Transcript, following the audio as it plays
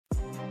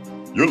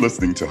You're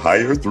listening to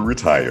Hire Through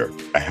Retire,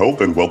 a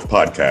health and wealth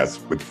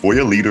podcast with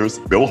Voya leaders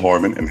Bill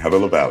Harmon and Heather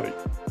LaValle,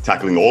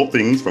 tackling all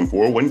things from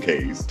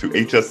 401ks to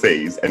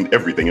HSAs and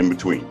everything in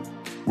between.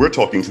 We're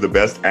talking to the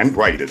best and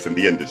brightest in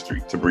the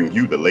industry to bring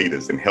you the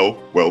latest in health,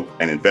 wealth,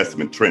 and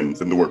investment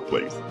trends in the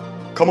workplace.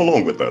 Come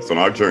along with us on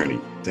our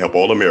journey to help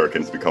all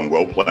Americans become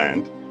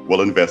well-planned,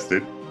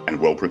 well-invested, and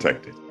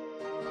well-protected.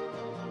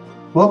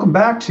 Welcome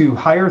back to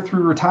Hire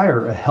Through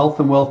Retire, a health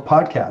and wealth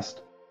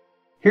podcast.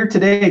 Here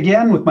today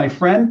again with my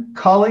friend,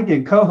 colleague,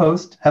 and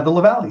co-host, Heather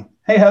LaValle.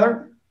 Hey,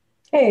 Heather.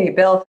 Hey,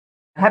 Bill.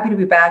 Happy to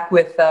be back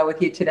with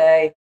you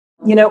today.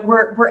 You know,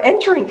 we're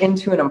entering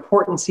into an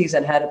important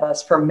season ahead of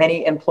us for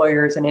many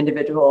employers and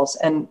individuals,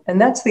 and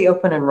that's the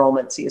open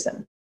enrollment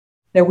season.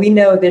 Now, we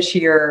know this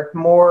year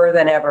more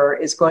than ever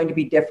is going to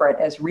be different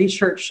as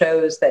research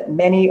shows that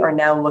many are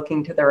now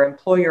looking to their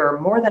employer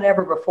more than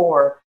ever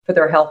before for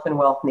their health and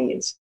wealth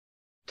needs.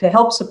 To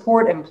help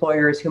support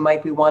employers who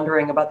might be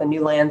wondering about the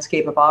new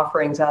landscape of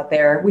offerings out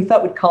there, we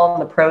thought we'd call on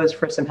the pros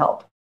for some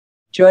help.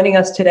 Joining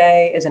us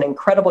today is an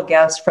incredible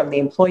guest from the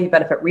Employee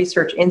Benefit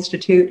Research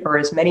Institute, or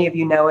as many of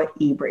you know it,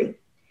 EBRI.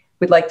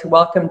 We'd like to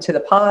welcome to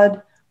the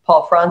pod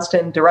Paul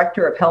Fronston,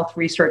 Director of Health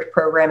Research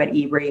Program at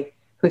EBRI,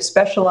 who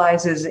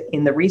specializes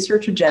in the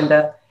research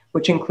agenda,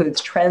 which includes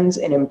trends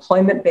in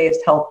employment-based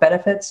health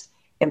benefits,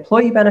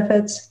 employee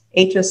benefits,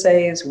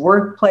 HSAs,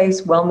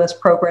 workplace wellness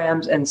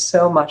programs, and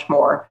so much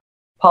more.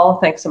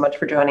 Paul, thanks so much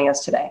for joining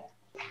us today.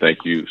 Thank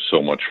you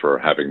so much for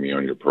having me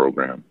on your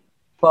program.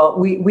 Well,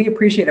 we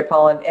appreciate it,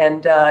 Paul.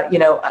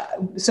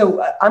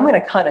 So I'm going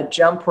to kind of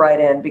jump right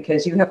in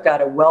because you have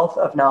got a wealth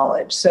of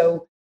knowledge.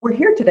 So we're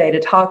here today to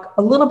talk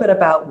a little bit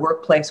about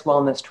workplace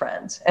wellness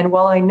trends. And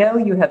while I know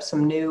you have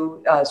some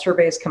new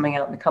surveys coming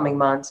out in the coming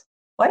months,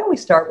 why don't we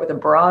start with a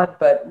broad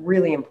but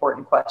really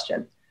important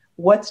question?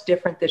 What's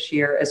different this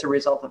year as a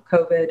result of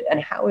COVID, and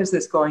how is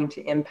this going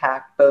to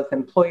impact both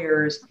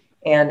employers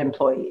and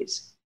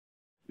employees?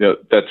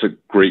 That's a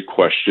great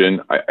question.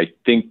 I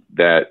think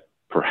that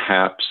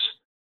perhaps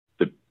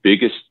the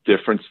biggest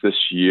difference this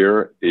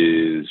year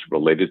is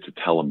related to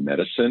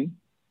telemedicine.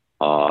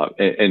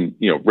 And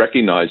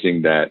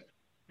recognizing that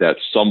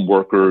some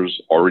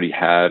workers already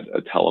had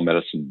a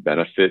telemedicine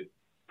benefit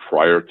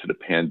prior to the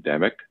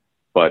pandemic,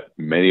 but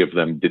many of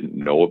them didn't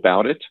know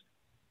about it.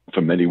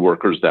 For many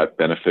workers, that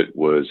benefit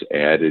was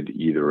added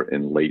either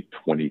in late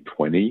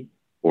 2020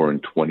 or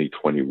in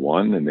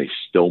 2021, and they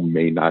still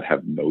may not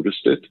have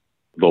noticed it.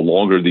 The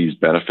longer these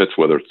benefits,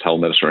 whether it's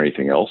telemedicine or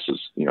anything else,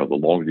 the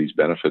longer these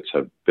benefits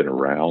have been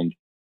around,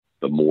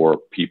 the more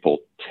people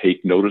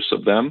take notice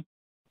of them.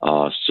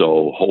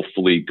 So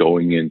hopefully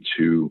going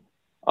into,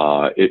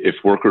 if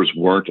workers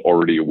weren't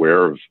already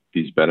aware of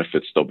these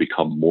benefits, they'll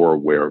become more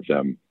aware of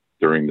them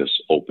during this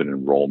open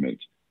enrollment.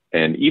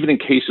 And even in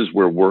cases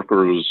where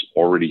workers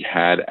already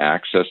had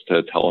access to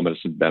a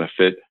telemedicine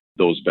benefit,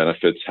 those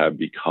benefits have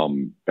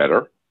become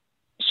better.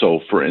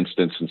 So for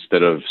instance,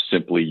 instead of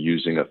simply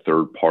using a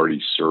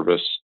third-party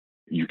service,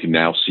 you can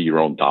now see your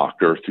own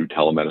doctor through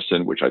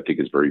telemedicine, which I think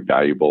is very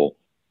valuable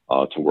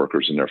to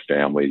workers and their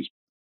families.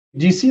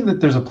 Do you see that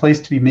there's a place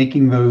to be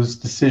making those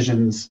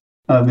decisions,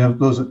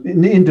 those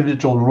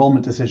individual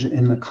enrollment decision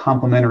in the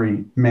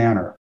complementary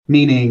manner?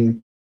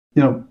 Meaning,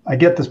 I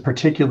get this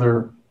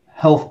particular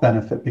health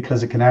benefit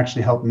because it can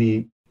actually help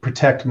me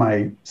protect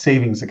my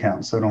savings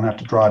account so I don't have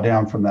to draw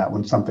down from that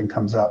when something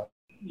comes up.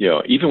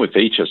 Even with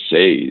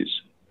HSAs,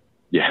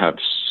 you have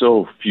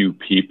so few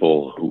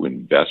people who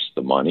invest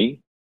the money,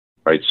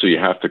 right? So you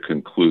have to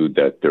conclude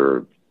that there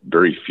are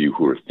very few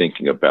who are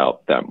thinking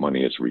about that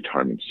money as a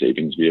retirement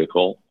savings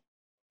vehicle.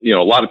 A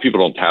lot of people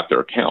don't tap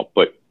their account,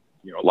 but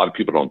a lot of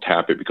people don't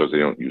tap it because they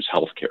don't use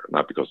healthcare,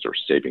 not because they're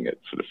saving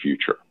it for the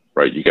future,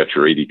 right? You got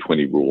your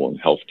 80-20 rule in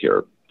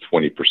healthcare.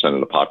 20% of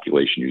the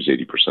population use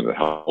 80% of the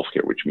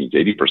healthcare, which means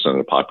 80% of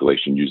the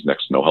population use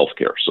next to no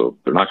healthcare. So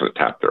they're not going to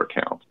tap their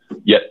account.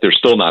 Yet they're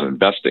still not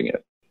investing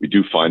it. We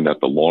do find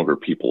that the longer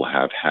people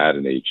have had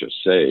an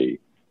HSA,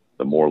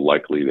 the more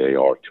likely they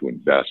are to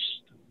invest,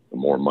 the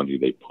more money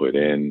they put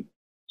in.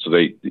 So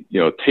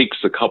it takes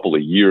a couple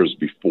of years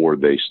before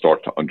they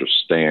start to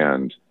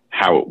understand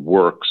how it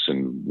works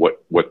and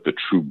what the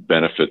true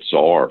benefits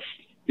are,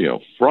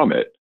 from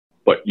it.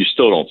 But you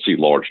still don't see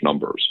large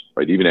numbers,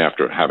 right? Even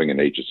after having an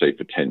HSA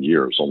for 10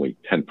 years, only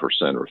 10%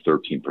 or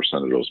 13%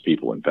 of those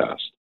people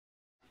invest.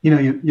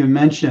 You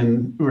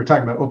mentioned, we were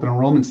talking about open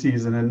enrollment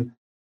season, and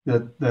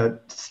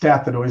the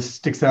stat that always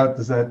sticks out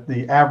is that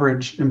the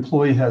average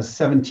employee has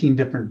 17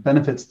 different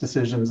benefits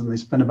decisions, and they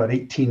spend about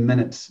 18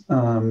 minutes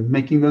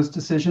making those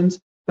decisions.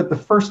 But the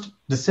first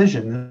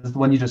decision is the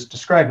one you just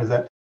described, is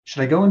that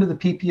should I go into the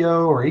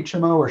PPO or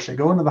HMO, or should I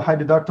go into the high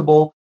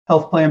deductible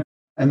health plan?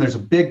 And there's a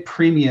big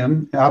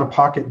premium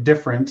out-of-pocket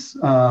difference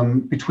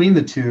between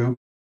the two.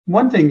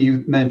 One thing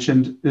you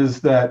mentioned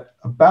is that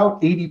about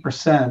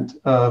 80%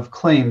 of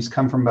claims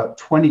come from about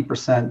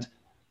 20%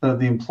 of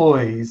the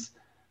employees.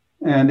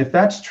 And if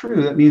that's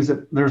true, that means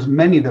that there's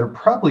many that are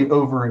probably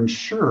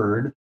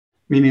overinsured,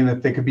 meaning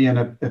that they could be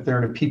if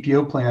they're in a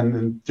PPO plan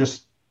and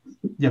just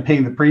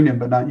paying the premium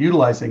but not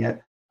utilizing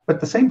it. But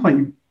at the same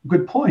point,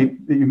 good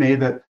point that you made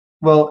that,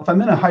 well, if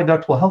I'm in a high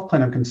deductible health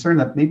plan, I'm concerned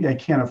that maybe I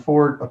can't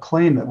afford a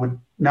claim that would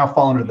now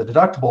fall under the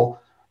deductible.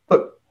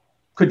 But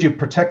could you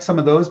protect some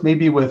of those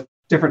maybe with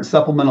different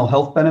supplemental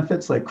health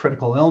benefits like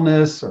critical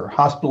illness or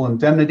hospital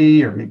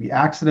indemnity or maybe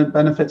accident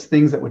benefits,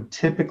 things that would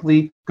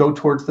typically go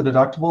towards the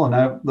deductible?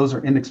 And those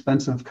are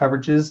inexpensive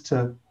coverages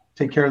to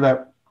take care of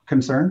that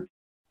concern.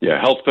 Yeah,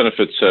 health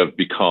benefits have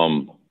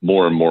become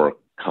more and more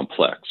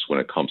complex when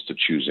it comes to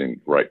choosing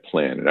the right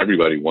plan, and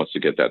everybody wants to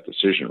get that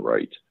decision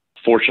right.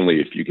 Fortunately,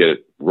 if you get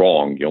it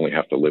wrong, you only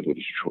have to live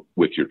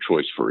with your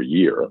choice for a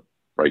year,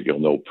 right? You'll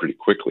know pretty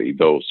quickly,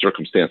 though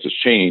circumstances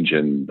change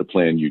and the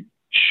plan you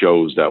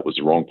chose that was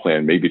the wrong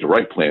plan may be the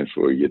right plan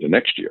for you the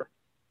next year,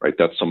 right?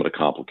 That's some of the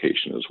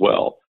complication as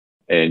well.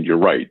 And you're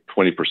right,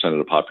 20% of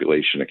the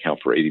population account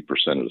for 80%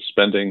 of the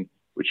spending,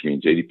 which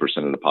means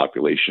 80% of the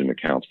population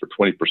accounts for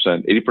 20%.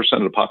 80%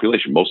 of the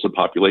population, most of the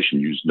population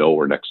use no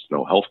or next to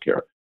no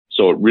healthcare.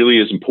 So it really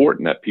is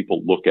important that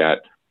people look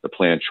at the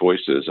plan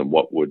choices and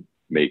what would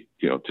make,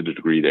 to the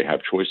degree they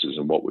have choices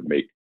and what would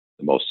make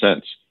the most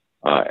sense.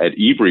 At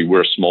Ebree,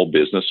 we're a small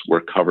business. We're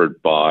covered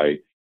by,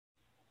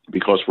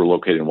 because we're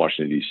located in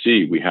Washington,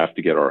 D.C., we have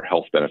to get our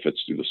health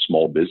benefits through the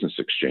Small Business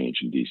Exchange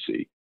in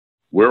D.C.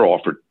 We're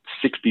offered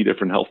 60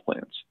 different health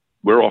plans.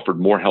 We're offered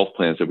more health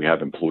plans than we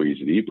have employees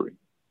at Ebree.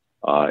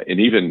 And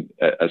even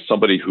as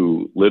somebody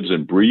who lives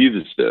and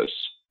breathes this,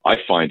 I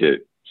find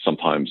it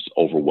sometimes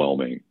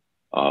overwhelming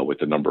with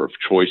the number of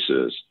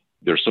choices.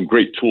 There's some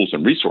great tools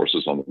and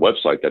resources on the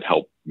website that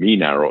help me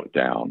narrow it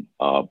down.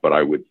 But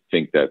I would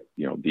think that,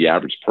 the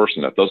average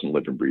person that doesn't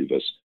live and breathe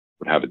this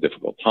would have a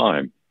difficult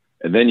time.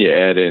 And then you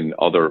add in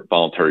other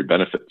voluntary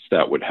benefits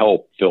that would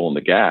help fill in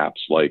the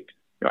gaps, like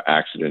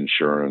accident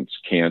insurance,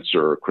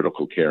 cancer,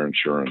 critical care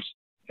insurance.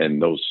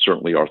 And those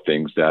certainly are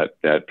things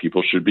that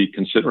people should be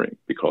considering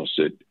because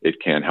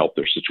it can help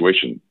their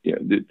situation.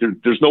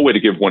 There's no way to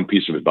give one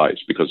piece of advice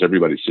because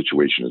everybody's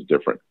situation is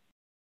different.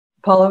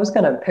 Paul, I was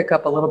going to pick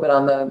up a little bit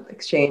on the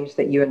exchange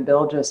that you and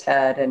Bill just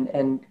had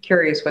and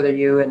curious whether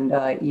you and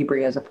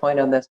Ebree has a point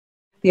on this.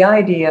 The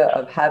idea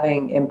of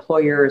having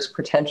employers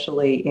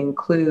potentially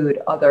include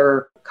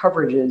other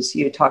coverages,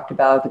 you talked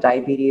about the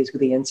diabetes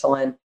with the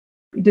insulin.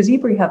 Does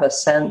Ebree have a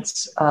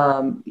sense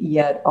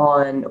yet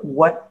on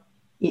what,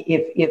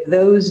 if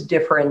those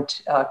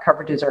different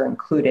coverages are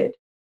included,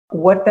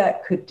 what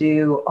that could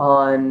do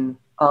on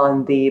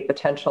the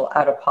potential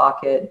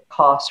out-of-pocket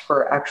costs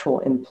for actual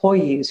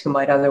employees who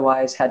might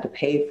otherwise had to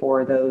pay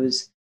for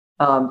those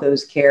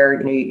care?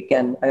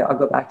 Again, I'll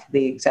go back to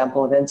the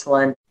example of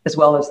insulin, as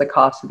well as the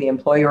cost of the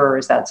employer, or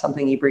is that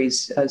something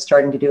Ebree's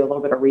starting to do a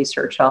little bit of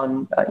research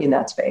on in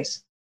that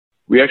space?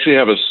 We actually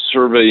have a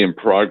survey in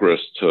progress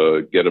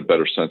to get a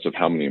better sense of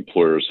how many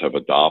employers have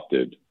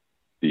adopted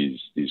these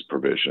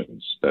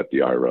provisions that the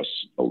IRS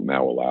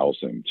now allows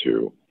them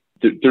to.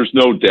 There's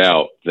no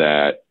doubt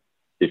that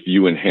if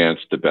you enhance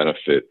the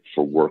benefit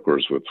for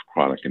workers with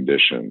chronic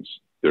conditions,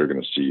 they're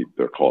going to see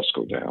their costs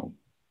go down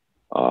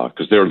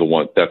because they're the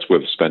one, that's where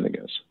the spending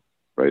is,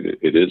 right?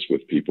 It is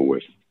with people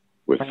with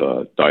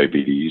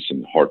diabetes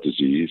and heart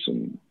disease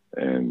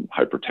and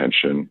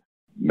hypertension,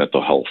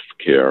 mental health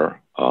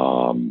care,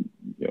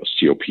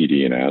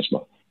 COPD and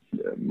asthma,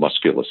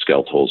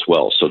 musculoskeletal as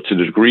well. So to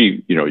the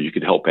degree, you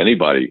could help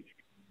anybody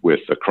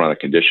with a chronic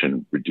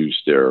condition reduce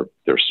their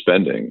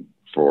spending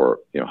for,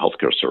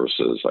 healthcare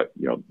services,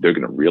 they're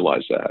going to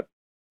realize that.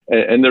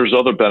 And there's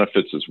other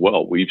benefits as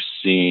well. We've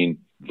seen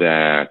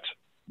that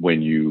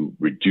when you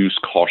reduce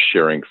cost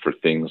sharing for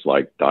things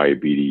like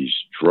diabetes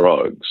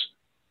drugs,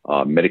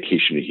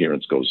 medication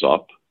adherence goes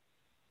up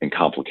and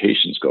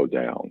complications go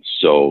down.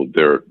 So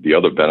the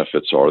other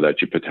benefits are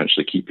that you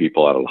potentially keep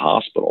people out of the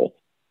hospital,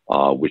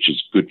 which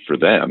is good for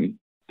them.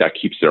 That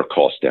keeps their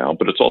costs down,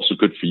 but it's also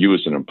good for you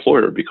as an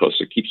employer because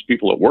it keeps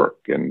people at work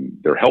and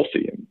they're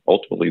healthy. And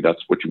ultimately,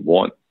 that's what you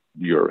want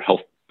your health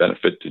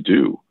benefit to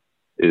do,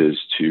 is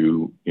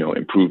to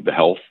improve the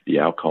health, the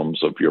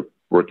outcomes of your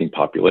working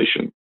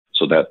population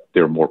so that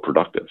they're more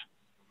productive.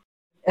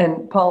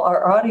 And Paul,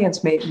 our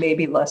audience may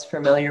be less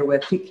familiar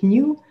with, can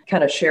you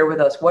kind of share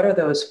with us what are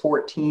those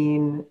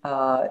 14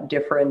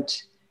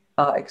 different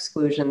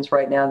exclusions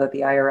right now that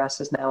the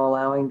IRS is now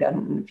allowing?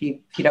 And if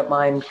you don't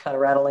mind kind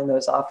of rattling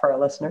those off for our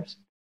listeners.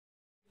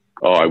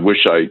 Oh, I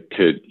wish I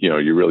could.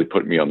 You really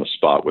put me on the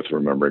spot with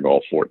remembering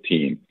all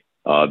 14.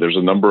 There's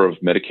a number of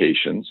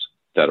medications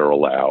that are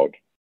allowed,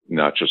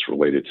 not just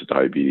related to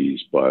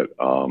diabetes, but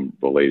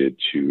related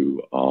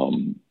to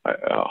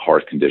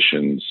heart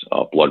conditions,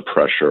 blood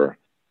pressure.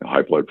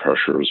 High blood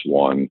pressure is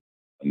one.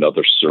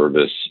 Another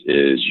service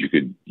is you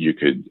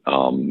could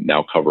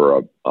now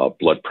cover a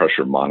blood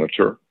pressure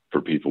monitor for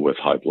people with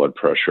high blood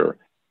pressure,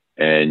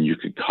 and you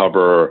could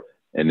cover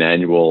an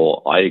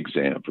annual eye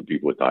exam for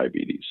people with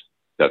diabetes.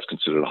 That's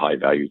considered a high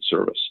valued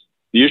service.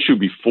 The issue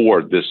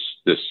before this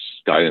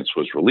guidance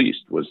was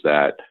released was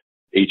that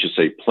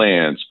HSA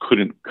plans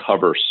couldn't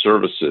cover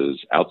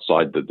services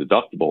outside the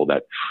deductible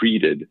that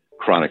treated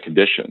chronic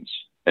conditions.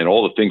 And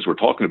all the things we're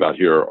talking about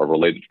here are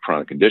related to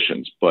chronic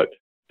conditions, but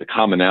the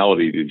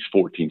commonality of these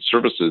 14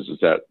 services is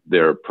that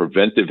they're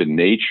preventive in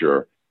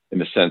nature, in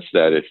the sense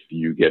that if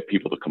you get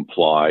people to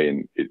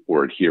comply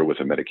or adhere with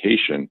a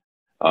medication,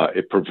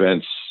 it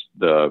prevents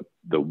the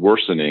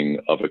worsening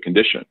of a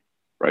condition,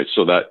 right?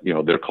 So that,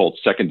 they're called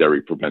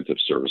secondary preventive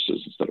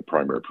services instead of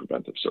primary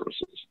preventive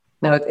services.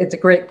 No, it's a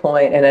great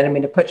point, and I didn't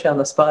mean to put you on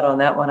the spot on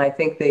that one. I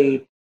think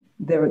the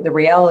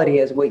reality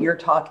is what you're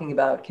talking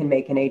about can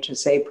make an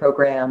HSA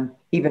program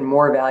even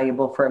more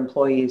valuable for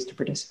employees to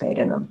participate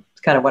in them.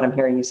 It's kind of what I'm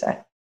hearing you say.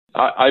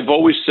 I've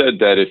always said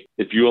that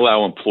if you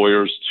allow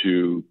employers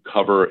to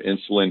cover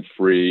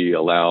insulin-free,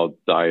 allow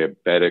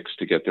diabetics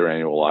to get their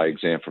annual eye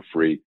exam for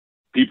free,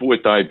 people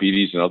with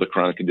diabetes and other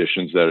chronic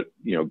conditions that,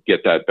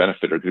 get that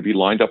benefit are going to be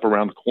lined up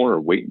around the corner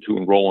waiting to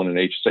enroll in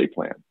an HSA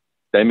plan.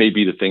 That may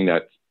be the thing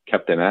that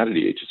kept them out of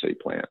the HSA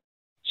plan.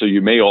 So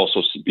you may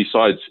also,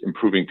 besides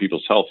improving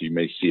people's health, you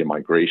may see a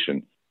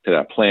migration to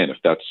that plan if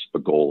that's a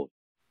goal,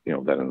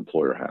 that an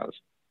employer has.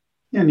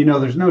 Yeah, and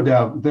there's no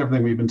doubt with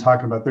everything we've been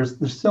talking about,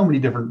 there's so many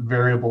different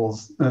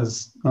variables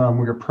as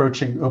we're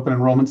approaching open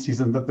enrollment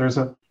season, that there's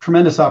a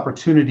tremendous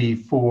opportunity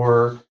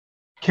for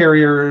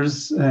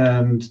carriers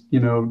and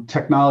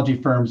technology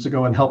firms to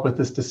go and help with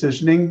this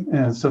decisioning,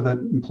 and so that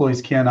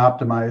employees can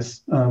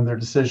optimize their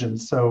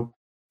decisions. So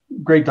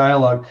great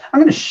dialogue. I'm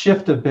going to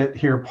shift a bit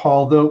here,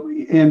 Paul, though,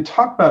 and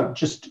talk about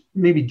just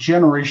maybe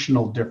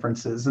generational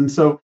differences. And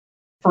so,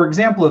 for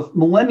example, if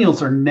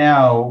millennials are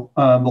now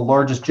the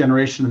largest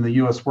generation in the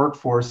U.S.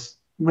 workforce,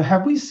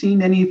 have we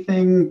seen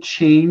anything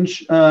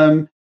change, whether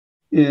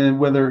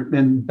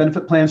in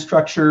benefit plan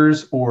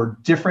structures or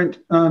different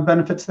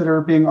benefits that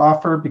are being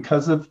offered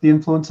because of the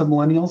influence of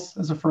millennials,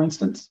 as a for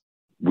instance?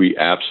 We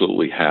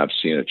absolutely have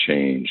seen a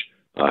change.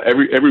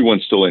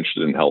 Everyone's still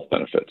interested in health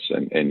benefits,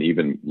 and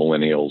even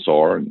millennials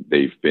are, and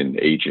they've been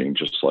aging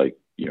just like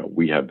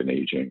we have been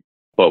aging.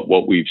 But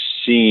what we've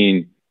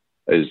seen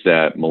is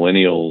that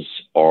millennials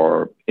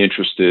are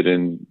interested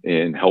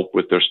in help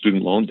with their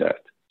student loan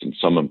debt. And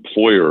some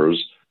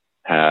employers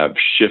have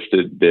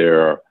shifted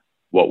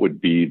what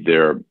would be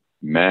their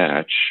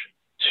match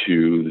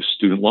to the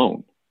student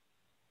loan,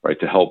 right?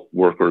 To help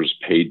workers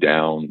pay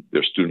down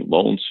their student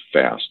loans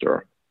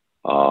faster.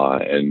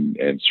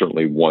 And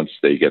certainly once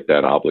they get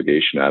that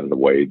obligation out of the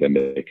way, then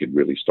they could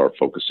really start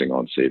focusing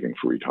on saving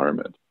for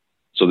retirement.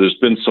 So there's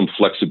been some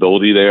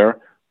flexibility there.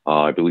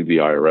 I believe the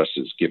IRS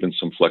has given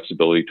some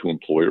flexibility to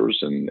employers,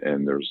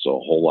 and there's a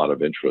whole lot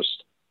of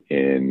interest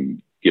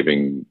in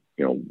giving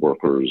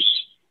workers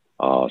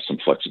some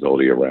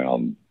flexibility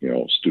around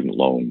student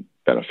loan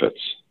benefits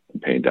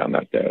and paying down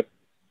that debt.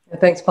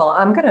 Thanks, Paul.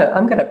 I'm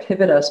gonna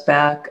pivot us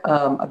back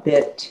a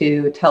bit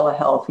to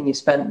telehealth, and you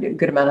spent a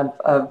good amount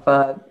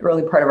of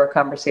early part of our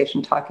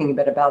conversation talking a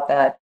bit about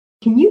that.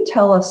 Can you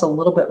tell us a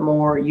little bit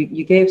more?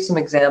 You gave some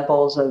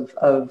examples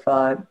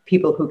of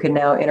people who can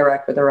now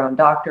interact with their own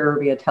doctor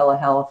via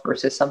telehealth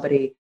versus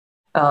somebody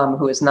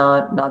who is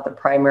not the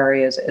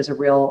primary as a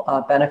real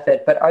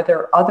benefit. But are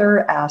there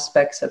other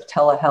aspects of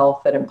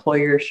telehealth that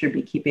employers should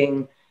be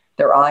keeping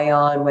their eye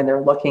on when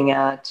they're looking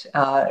at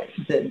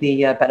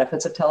the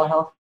benefits of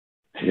telehealth?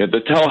 Yeah,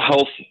 the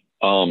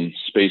telehealth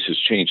space has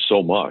changed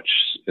so much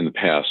in the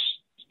past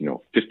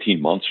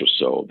 15 months or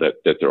so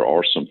that there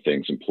are some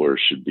things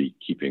employers should be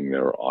keeping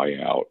their eye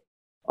out.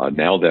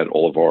 Now that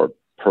all of our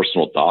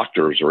personal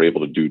doctors are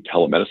able to do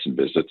telemedicine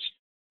visits,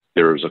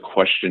 there is a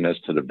question as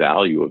to the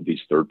value of these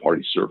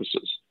third-party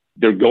services.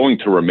 They're going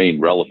to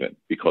remain relevant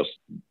because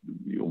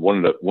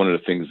one of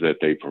the things that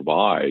they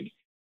provide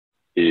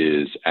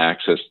is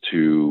access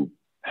to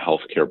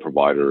healthcare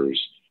providers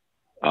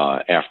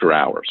after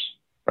hours,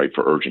 right,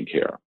 for urgent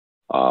care.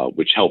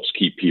 Which helps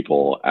keep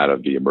people out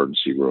of the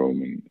emergency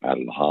room and out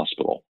of the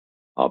hospital.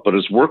 But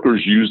as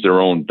workers use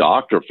their own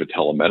doctor for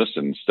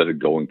telemedicine instead of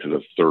going to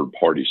the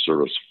third-party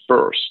service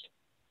first,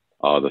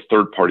 the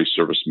third-party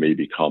service may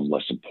become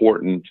less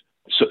important.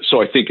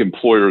 So I think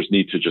employers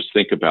need to just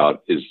think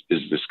about, is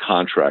this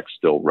contract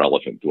still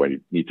relevant? Do I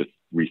need to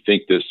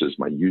rethink this? Is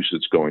my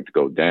usage going to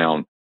go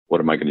down?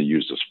 What am I going to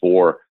use this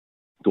for?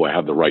 Do I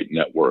have the right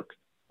network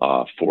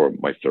for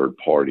my third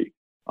party?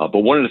 But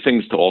one of the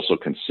things to also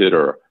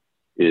consider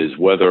is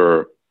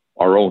whether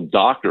our own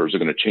doctors are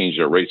going to change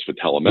their rates for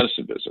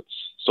telemedicine visits.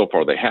 So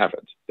far, they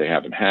haven't. They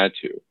haven't had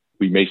to.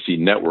 We may see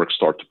networks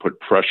start to put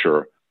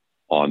pressure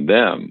on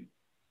them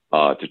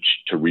to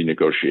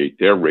renegotiate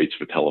their rates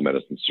for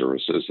telemedicine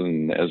services.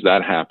 And as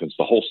that happens,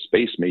 the whole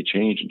space may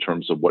change in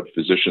terms of what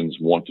physicians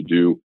want to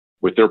do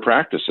with their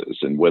practices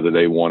and whether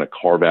they want to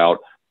carve out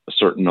a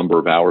certain number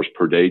of hours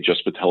per day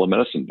just for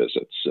telemedicine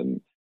visits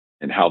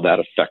and how that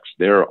affects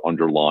their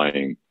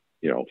underlying,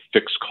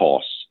 fixed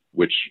costs,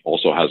 which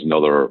also has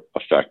another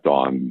effect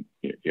on,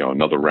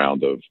 another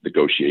round of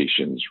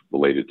negotiations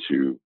related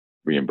to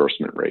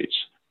reimbursement rates.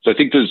 So I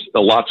think there's a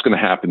lot's going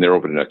to happen there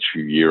over the next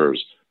few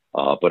years,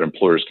 but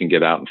employers can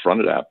get out in front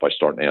of that by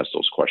starting to ask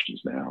those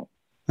questions now.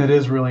 That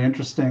is really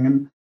interesting.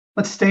 And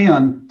let's stay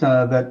on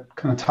that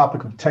kind of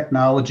topic of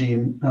technology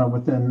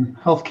within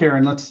healthcare,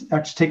 and let's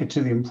actually take it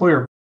to the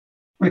employer.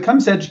 When it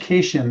comes to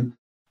education,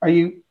 Are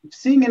you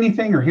seeing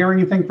anything or hearing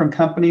anything from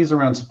companies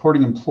around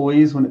supporting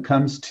employees when it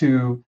comes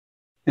to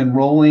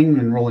enrolling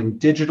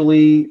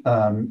digitally,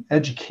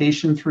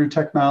 education through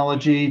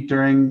technology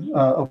during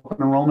open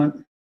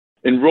enrollment?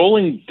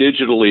 Enrolling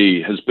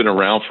digitally has been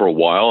around for a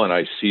while, and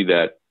I see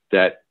that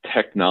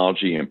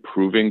technology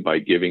improving by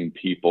giving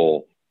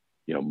people,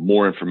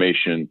 more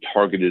information,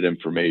 targeted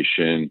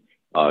information,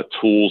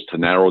 tools to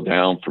narrow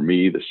down for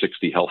me the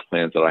 60 health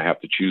plans that I have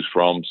to choose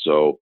from.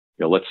 So,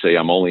 let's say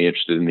I'm only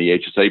interested in the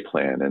HSA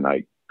plan, and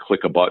I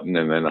click a button,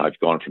 and then I've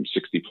gone from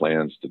 60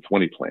 plans to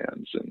 20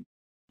 plans. And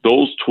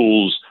those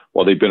tools,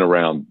 while they've been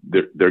around,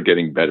 they're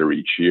getting better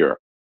each year.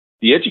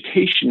 The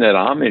education that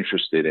I'm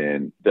interested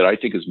in, that I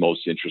think is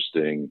most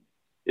interesting,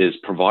 is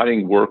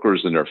providing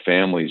workers and their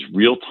families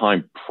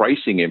real-time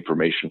pricing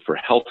information for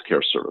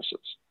healthcare services,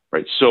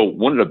 right? So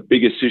one of the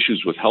biggest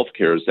issues with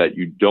healthcare is that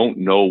you don't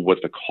know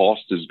what the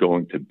cost is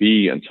going to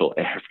be until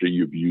after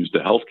you've used a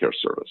healthcare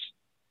service.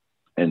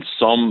 And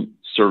some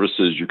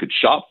services you could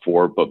shop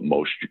for, but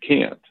most you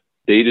can't.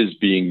 Data is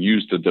being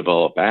used to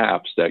develop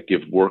apps that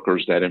give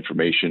workers that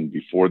information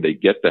before they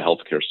get the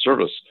healthcare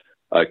service.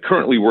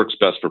 Currently works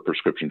best for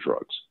prescription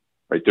drugs,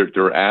 right?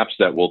 There are apps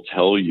that will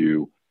tell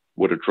you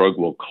what a drug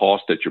will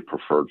cost at your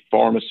preferred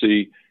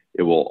pharmacy.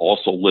 It will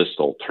also list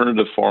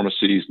alternative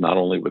pharmacies, not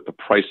only with the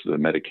price of the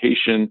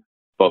medication,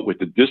 but with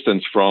the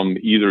distance from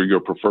either your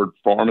preferred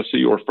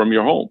pharmacy or from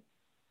your home,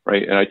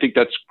 right? And I think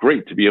that's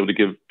great to be able to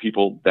give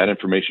people that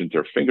information at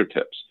their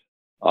fingertips.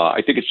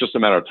 I think it's just a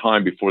matter of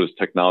time before this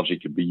technology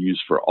can be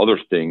used for other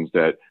things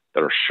that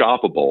are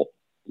shoppable,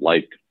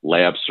 like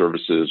lab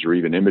services or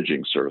even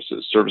imaging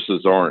services.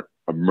 Services aren't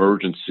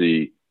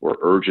emergency or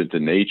urgent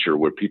in nature,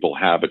 where people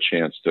have a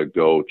chance to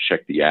go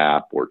check the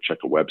app or check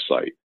a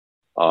website.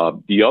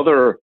 The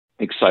other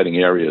exciting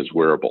area is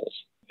wearables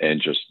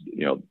and just,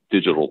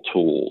 digital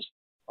tools.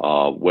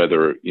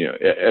 Whether,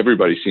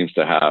 everybody seems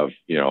to have,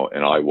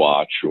 an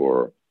iWatch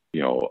or,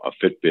 a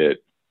Fitbit,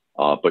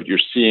 but you're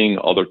seeing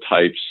other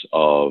types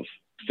of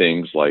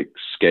things like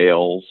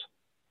scales,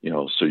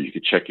 so you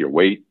could check your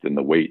weight, and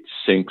the weight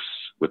syncs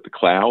with the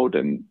cloud,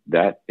 and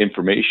that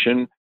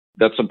information,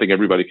 that's something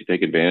everybody could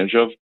take advantage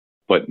of.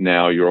 But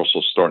now you're also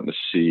starting to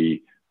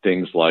see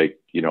things like,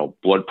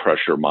 blood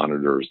pressure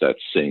monitors that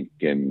sync,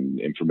 and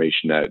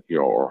information that,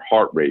 or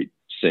heart rate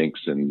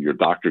syncs, and your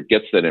doctor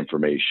gets that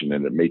information,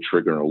 and it may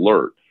trigger an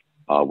alert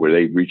where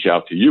they reach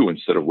out to you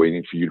instead of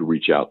waiting for you to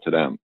reach out to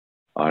them.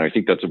 And I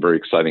think that's a very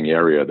exciting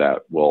area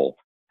that will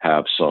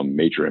have some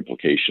major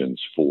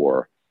implications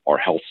for our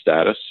health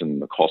status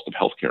and the cost of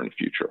healthcare in the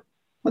future.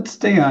 Let's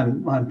stay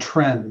on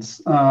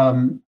trends.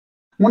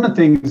 One of the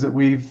things that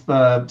we've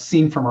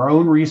seen from our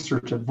own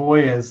research at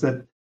Voya is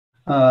that,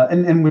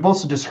 and we've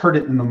also just heard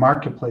it in the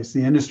marketplace,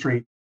 the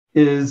industry,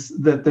 is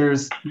that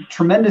there's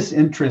tremendous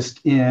interest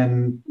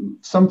in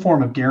some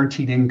form of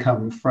guaranteed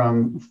income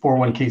from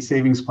 401k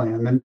savings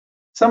plan. And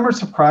some are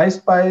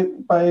surprised by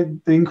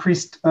the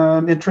increased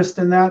interest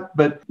in that,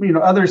 but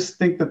others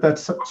think that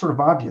that's sort of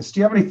obvious. Do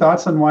you have any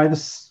thoughts on why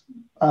this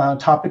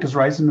topic is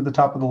rising to the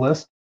top of the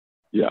list?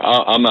 Yeah,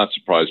 I'm not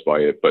surprised by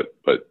it, but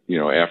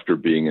after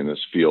being in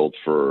this field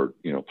for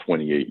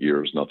 28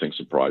 years, nothing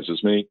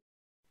surprises me.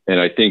 And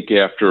I think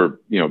after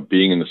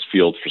being in this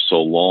field for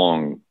so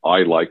long,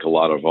 I, like a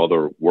lot of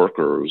other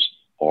workers,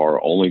 are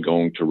only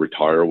going to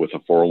retire with a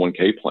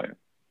 401k plan.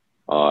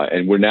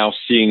 And we're now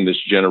seeing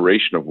this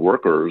generation of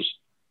workers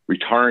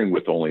retiring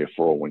with only a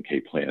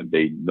 401k plan.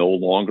 They no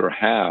longer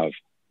have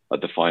a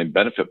defined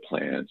benefit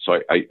plan.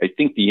 So I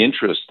think the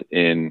interest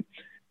in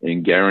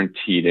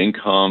guaranteed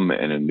income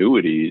and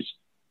annuities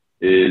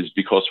is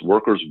because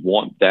workers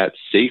want that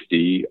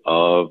safety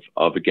of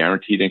a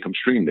guaranteed income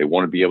stream. They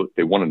want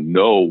to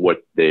know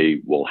what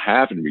they will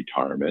have in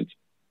retirement,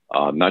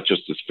 not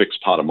just this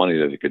fixed pot of money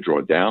that they could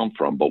draw down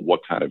from, but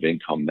what kind of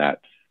income that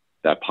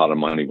pot of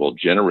money will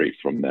generate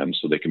from them,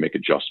 so they can make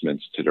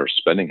adjustments to their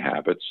spending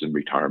habits in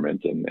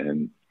retirement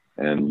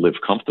and live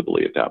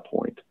comfortably at that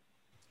point.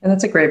 And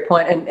that's a great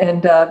point.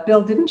 And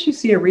Bill, didn't you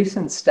see a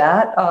recent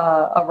stat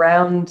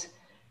around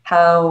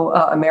how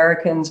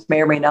Americans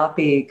may or may not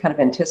be kind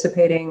of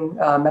anticipating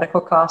medical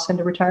costs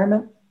into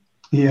retirement?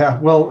 Yeah,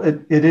 well,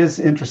 it is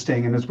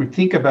interesting. And as we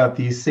think about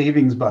these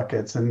savings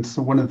buckets, and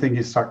so one of the things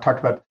you talked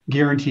about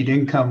guaranteed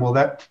income, well,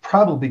 that's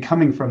probably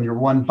coming from your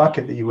one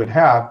bucket that you would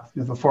have,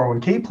 the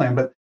 401k plan,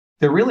 but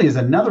there really is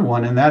another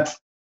one, and that's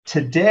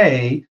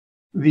today,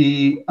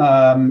 the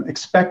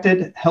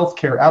expected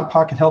healthcare,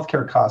 out-of-pocket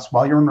healthcare costs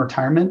while you're in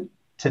retirement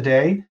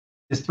today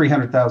is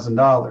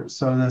 $300,000.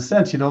 So in a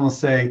sense, you'd almost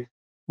say,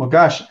 well,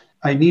 gosh,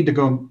 I need to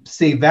go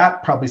save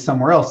that probably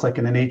somewhere else, like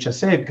in an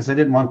HSA, because I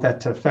didn't want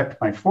that to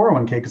affect my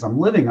 401k because I'm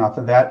living off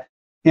of that.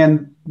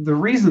 And the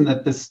reason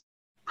that this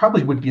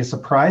probably would be a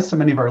surprise to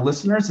many of our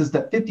listeners is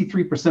that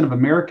 53% of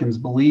Americans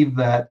believe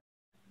that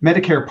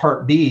Medicare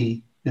Part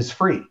B is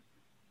free.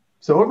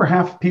 So over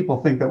half of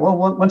people think that, well,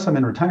 once I'm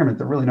in retirement,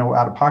 there are really no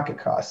out-of-pocket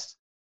costs.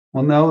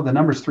 Well, no, the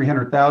number's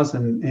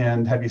 300,000,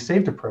 and have you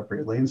saved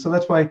appropriately? And so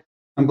that's why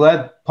I'm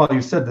glad, Paul,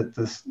 you said that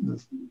this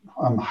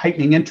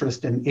heightening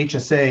interest in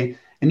HSA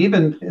And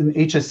even in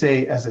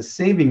HSA as a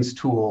savings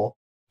tool,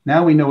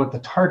 now we know what the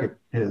target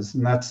is,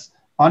 and that's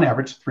on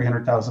average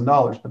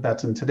 $300,000, but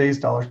that's in today's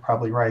dollars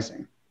probably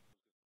rising.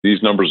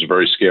 These numbers are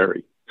very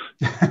scary.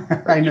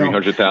 I know.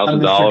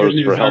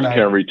 $300,000 for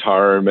healthcare and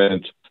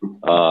retirement.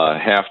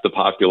 Half the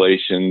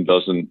population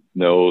doesn't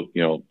know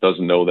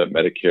that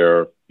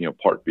Medicare,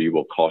 Part B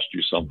will cost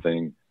you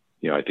something.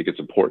 I think it's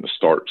important to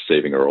start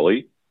saving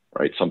early,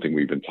 right? Something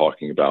we've been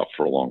talking about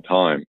for a long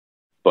time.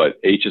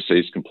 But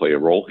HSAs can play a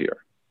role here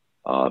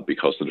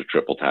because of the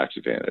triple tax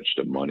advantage.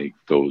 The money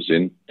goes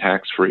in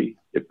tax-free,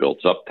 it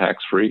builds up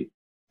tax-free,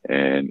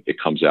 and it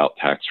comes out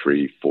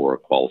tax-free for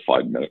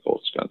qualified medical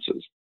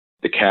expenses.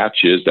 The catch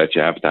is that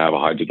you have to have a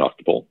high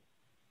deductible,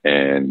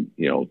 and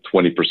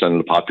 20% of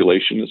the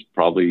population is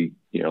probably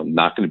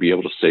not going to be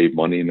able to save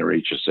money in their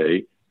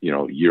HSA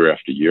year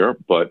after year.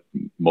 But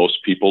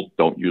most people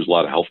don't use a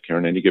lot of healthcare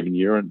in any given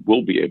year and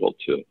will be able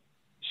to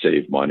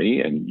save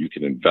money, and you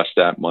can invest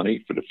that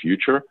money for the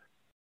future.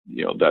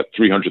 That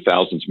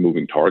 300,000 is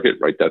moving target,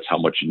 right? That's how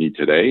much you need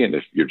today. And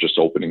if you're just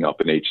opening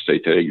up an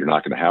HSA today, you're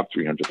not going to have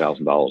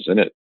 $300,000 in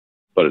it,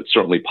 but it's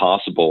certainly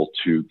possible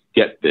to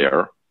get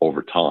there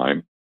over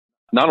time.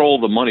 Not all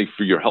the money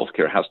for your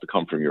healthcare has to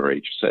come from your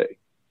HSA,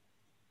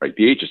 right?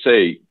 The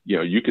HSA,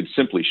 you could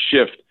simply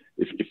shift.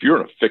 If you're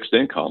in a fixed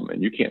income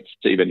and you can't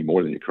save any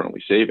more than you're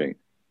currently saving,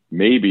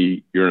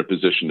 maybe you're in a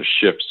position to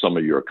shift some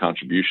of your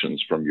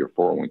contributions from your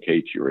 401k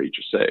to your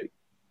HSA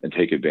and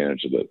take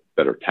advantage of the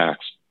better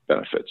tax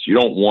benefits. You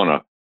don't want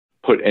to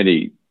put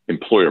any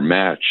employer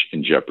match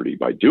in jeopardy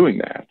by doing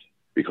that,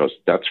 because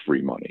that's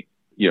free money.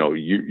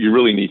 You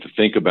really need to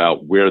think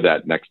about where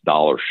that next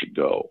dollar should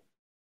go.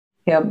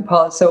 Yeah,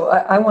 Paul, so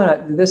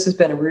this has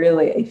been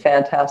really a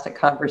fantastic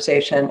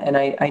conversation, and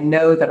I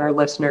know that our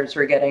listeners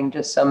are getting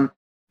just some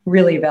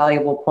really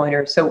valuable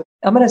pointers. So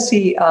I'm going to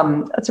see,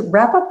 let's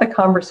wrap up the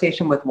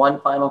conversation with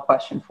one final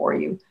question for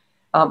you.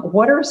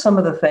 What are some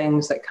of the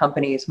things that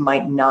companies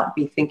might not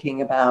be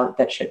thinking about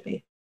that should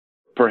be?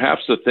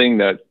 Perhaps the thing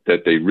that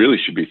they really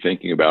should be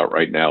thinking about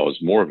right now is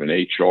more of an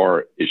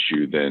HR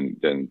issue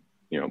than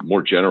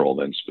more general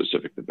than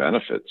specific to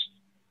benefits,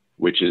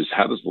 which is,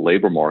 how does the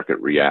labor market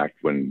react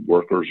when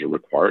workers are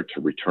required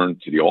to return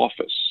to the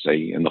office,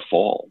 say in the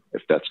fall,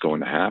 if that's going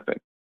to happen?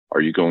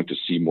 Are you going to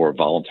see more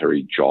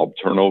voluntary job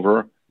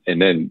turnover? And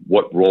then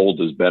what role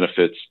does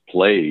benefits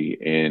play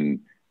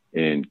in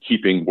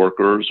keeping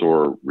workers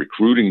or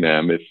recruiting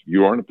them if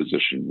you are in a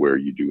position where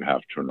you do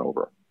have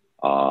turnover?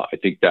 I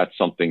think that's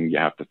something you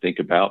have to think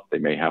about. They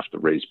may have to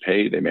raise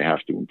pay, they may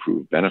have to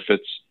improve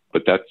benefits,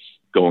 but that's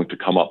going to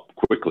come up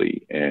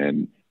quickly.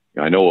 And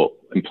I know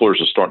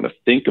employers are starting to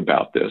think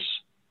about this,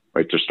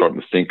 right? They're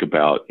starting to think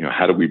about,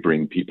 how do we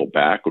bring people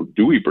back, or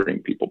do we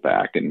bring people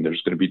back? And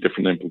there's going to be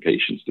different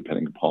implications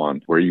depending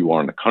upon where you are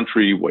in the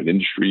country, what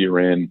industry you're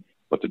in,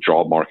 what the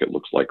job market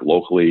looks like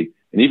locally,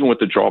 and even what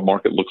the job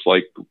market looks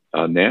like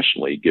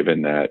nationally,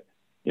 given that,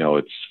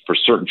 it's for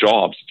certain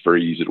jobs, it's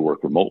very easy to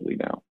work remotely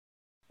now.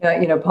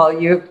 Yeah,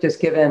 Paul, you've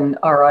just given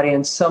our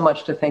audience so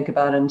much to think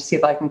about, and see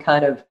if I can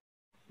kind of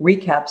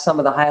recap some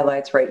of the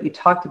highlights, right? You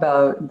talked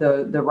about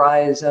the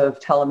rise of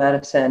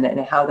telemedicine and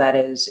how that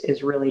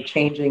is really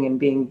changing and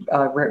being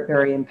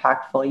very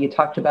impactful. You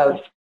talked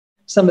about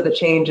some of the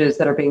changes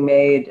that are being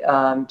made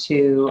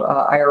to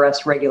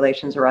IRS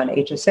regulations around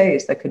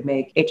HSAs that could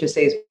make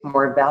HSAs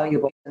more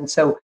valuable. And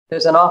so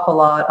there's an awful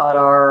lot on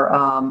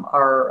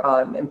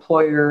our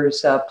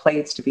employers'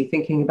 plates to be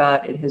thinking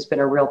about. It has been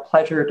a real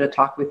pleasure to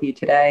talk with you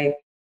today.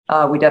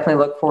 We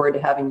definitely look forward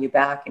to having you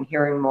back and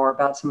hearing more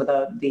about some of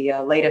the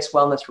latest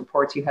wellness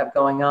reports you have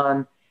going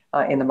on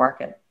in the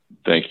market.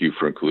 Thank you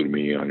for including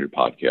me on your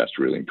podcast.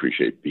 Really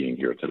appreciate being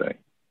here today.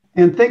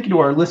 And thank you to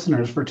our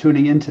listeners for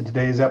tuning in to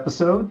today's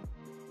episode.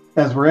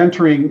 As we're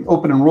entering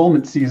open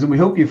enrollment season, we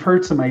hope you've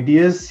heard some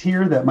ideas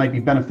here that might be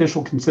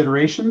beneficial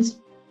considerations.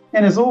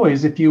 And as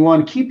always, if you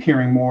want to keep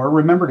hearing more,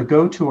 remember to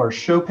go to our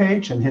show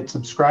page and hit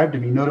subscribe to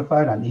be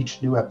notified on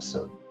each new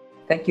episode.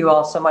 Thank you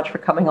all so much for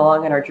coming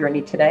along on our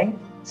journey today.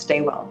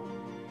 Stay well.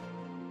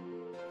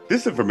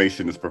 This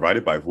information is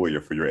provided by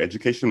Voya for your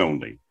education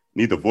only.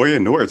 Neither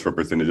Voya nor its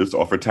representatives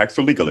offer tax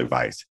or legal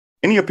advice.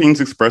 Any opinions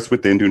expressed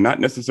within do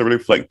not necessarily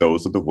reflect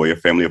those of the Voya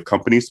family of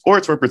companies or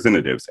its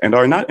representatives, and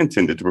are not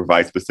intended to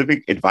provide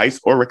specific advice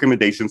or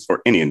recommendations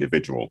for any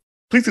individual.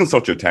 Please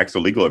consult your tax or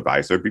legal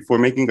advisor before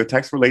making a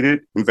tax-related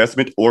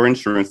investment or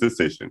insurance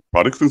decision.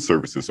 Products and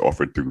services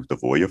offered through the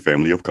Voya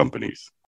family of companies.